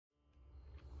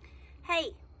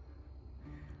Hey,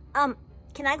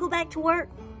 can I go back to work?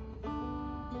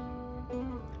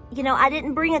 You know, I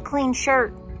didn't bring a clean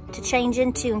shirt to change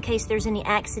into in case there's any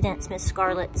accidents, Miss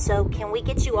Scarlett. So can we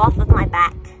get you off of my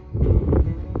back?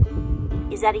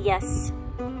 Is that a yes?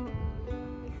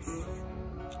 Yes.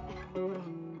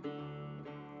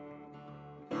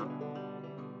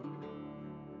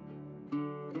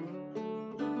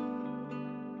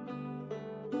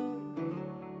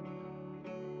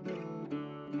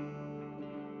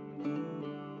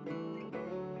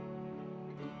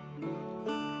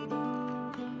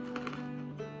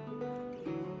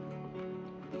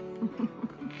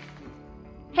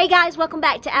 Hey guys, welcome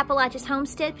back to Appalachia's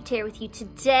Homestead. Patara with you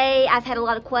today. I've had a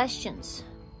lot of questions.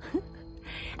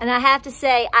 And I have to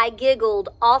say, I giggled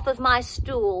off of my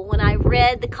stool when I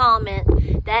read the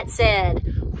comment that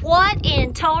said, "What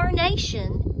in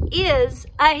Tarnation is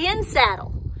a hen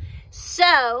saddle?"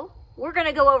 So, we're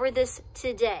gonna go over this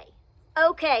today.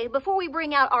 Okay, before we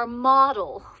bring out our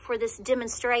model for this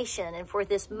demonstration and for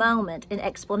this moment in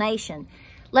explanation,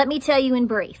 let me tell you in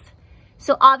brief.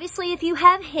 So obviously if you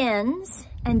have hens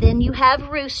and then you have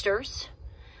roosters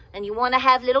and you want to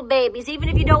have little babies, even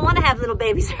if you don't want to have little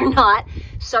babies or not,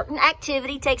 certain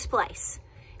activity takes place.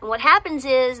 And what happens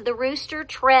is the rooster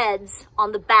treads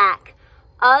on the back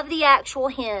of the actual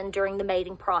hen during the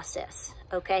mating process.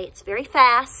 Okay, it's very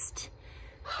fast.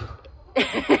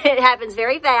 It happens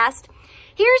very fast.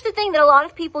 Here's the thing that a lot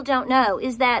of people don't know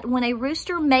is that when a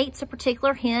rooster mates a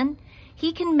particular hen,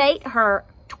 he can mate her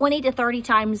 20 to 30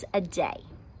 times a day.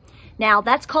 Now,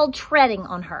 that's called treading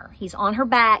on her. He's on her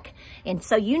back. And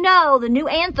so you know the new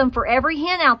anthem for every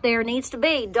hen out there needs to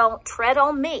be, "Don't tread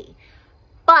on me."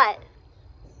 But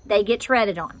they get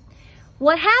treaded on.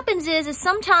 What happens is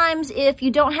sometimes if you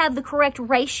don't have the correct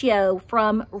ratio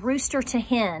from rooster to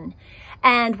hen,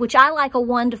 and which I like a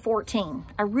 1 to 14.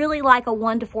 I really like a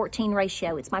 1 to 14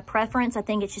 ratio. It's my preference. I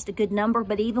think it's just a good number.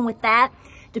 But even with that,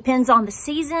 depends on the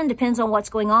season, depends on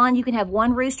what's going on. You can have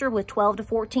one rooster with 12 to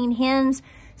 14 hens,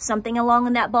 something along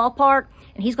in that ballpark,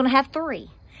 and he's going to have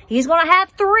 3. He's going to have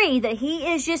 3 that he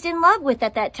is just in love with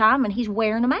at that time, and he's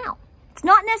wearing them out. It's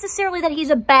not necessarily that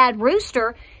he's a bad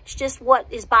rooster. It's just what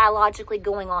is biologically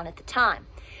going on at the time.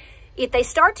 If they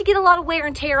start to get a lot of wear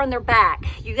and tear on their back,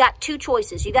 you got 2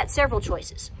 choices. You got several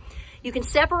choices. You can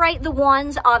separate the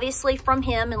ones, obviously, from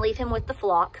him and leave him with the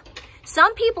flock.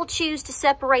 Some people choose to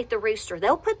separate the rooster.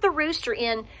 They'll put the rooster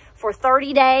in for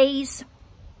 30 days,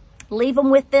 leave them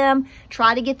with them,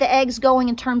 try to get the eggs going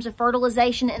in terms of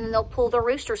fertilization, and then they'll pull the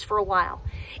roosters for a while.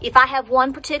 If I have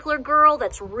one particular girl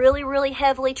that's really, really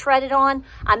heavily treaded on,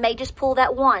 I may just pull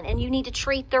that one, and you need to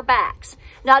treat their backs.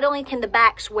 Not only can the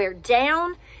backs wear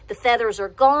down, the feathers are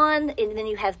gone, and then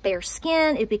you have bare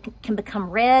skin. It can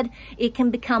become red. It can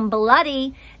become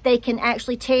bloody. They can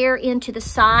actually tear into the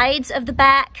sides of the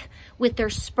back with their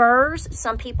spurs.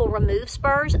 Some people remove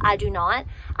spurs. I do not.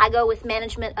 I go with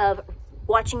management of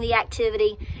watching the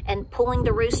activity and pulling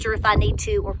the rooster if I need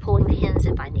to, or pulling the hens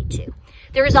if I need to.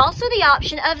 There is also the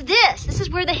option of this. This is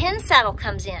where the hen saddle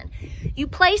comes in. You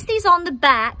place these on the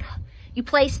back. You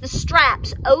place the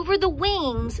straps over the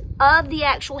wings of the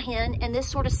actual hen, and this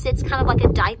sort of sits kind of like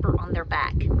a diaper on their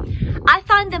back. I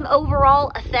find them overall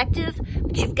effective,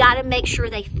 but you've got to make sure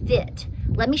they fit.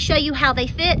 Let me show you how they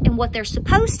fit and what they're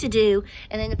supposed to do,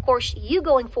 and then of course you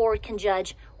going forward can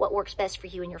judge what works best for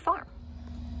you and your farm.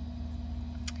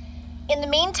 In the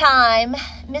meantime,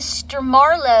 Mr.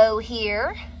 Marlowe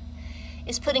here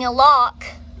is putting a lock,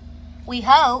 we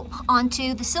hope,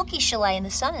 onto the silky chalet, and the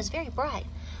sun is very bright.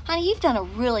 Honey, you've done a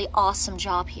really awesome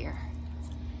job here.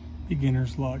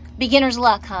 Beginner's luck. Beginner's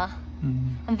luck, huh?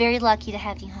 Mm-hmm. I'm very lucky to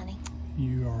have you, honey.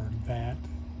 You are that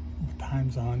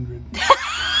times 100.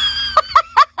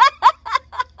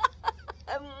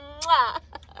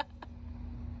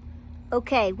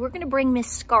 Okay, we're going to bring Miss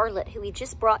Scarlett, who we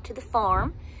just brought to the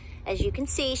farm. As you can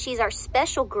see, she's our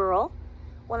special girl,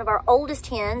 one of our oldest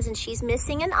hens, and she's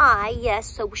missing an eye. Yes,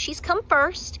 so she's come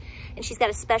first, and she's got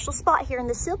a special spot here in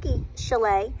the silky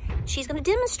chalet. She's going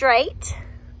to demonstrate.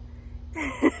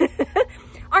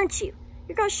 Aren't you?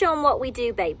 You're going to show them what we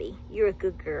do, baby. You're a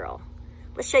good girl.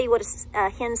 Let's show you what a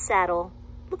hen saddle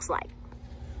looks like.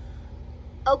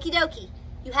 Okie dokie.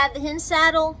 You have the hen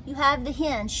saddle, you have the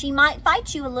hen. She might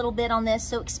fight you a little bit on this,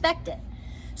 so expect it.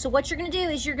 So what you're going to do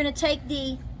is you're going to take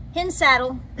the hen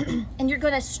saddle and you're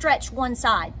going to stretch one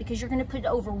side because you're going to put it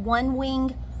over one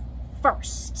wing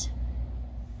first.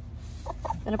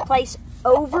 I'm going to place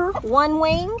over one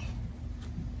wing.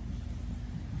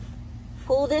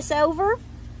 Pull this over.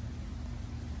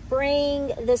 Bring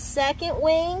the second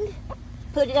wing,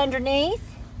 put it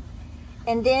underneath,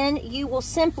 and then you will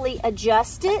simply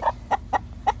adjust it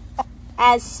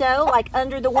as so, like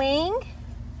under the wing,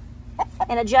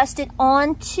 and adjust it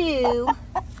onto,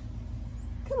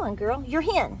 come on girl, your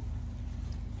hen,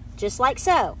 just like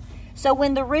so. So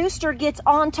when the rooster gets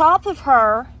on top of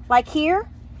her, like here,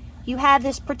 you have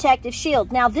this protective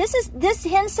shield. Now this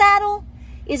hen saddle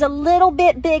is a little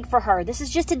bit big for her. This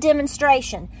is just a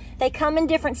demonstration. They come in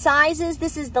different sizes.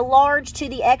 This is the large to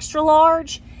the extra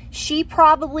large. She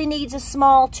probably needs a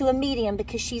small to a medium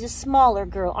because she's a smaller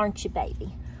girl, aren't you,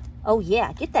 baby? Oh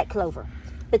yeah, get that, Clover.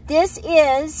 But this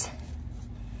is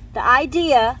the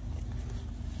idea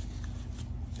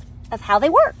of how they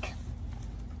work.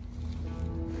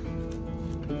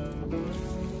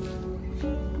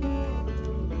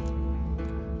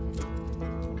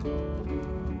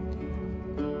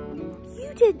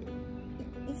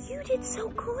 You did so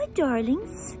good,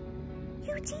 darlings.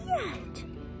 You did.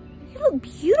 You look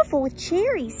beautiful with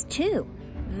cherries too.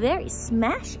 Very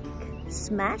smashing,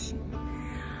 smashing.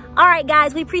 All right,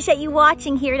 guys, we appreciate you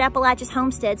watching here at Appalachia's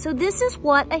Homestead. So this is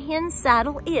what a hen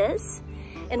saddle is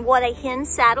and what a hen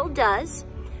saddle does.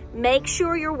 Make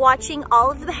sure you're watching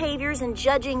all of the behaviors and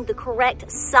judging the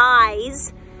correct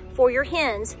size for your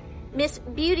hens. Miss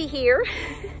Beauty here,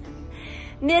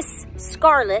 Miss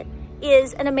Scarlet,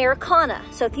 is an Americana.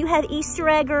 So if you have Easter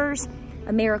eggers,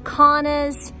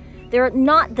 Americanas, they're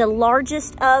not the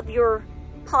largest of your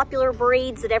popular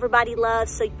breeds that everybody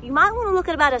loves. So you might want to look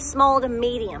at about a small to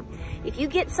medium. If you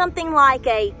get something like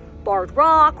a Barred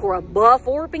Rock or a Buff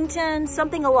Orpington,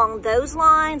 something along those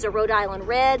lines, a Rhode Island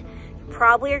Red, you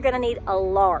probably are going to need a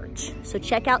large. So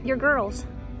check out your girls.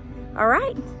 All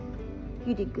right.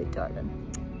 You did good, darling.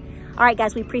 All right,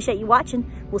 guys, we appreciate you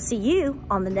watching. We'll see you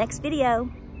on the next video.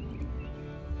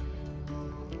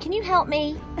 Can you help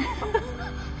me?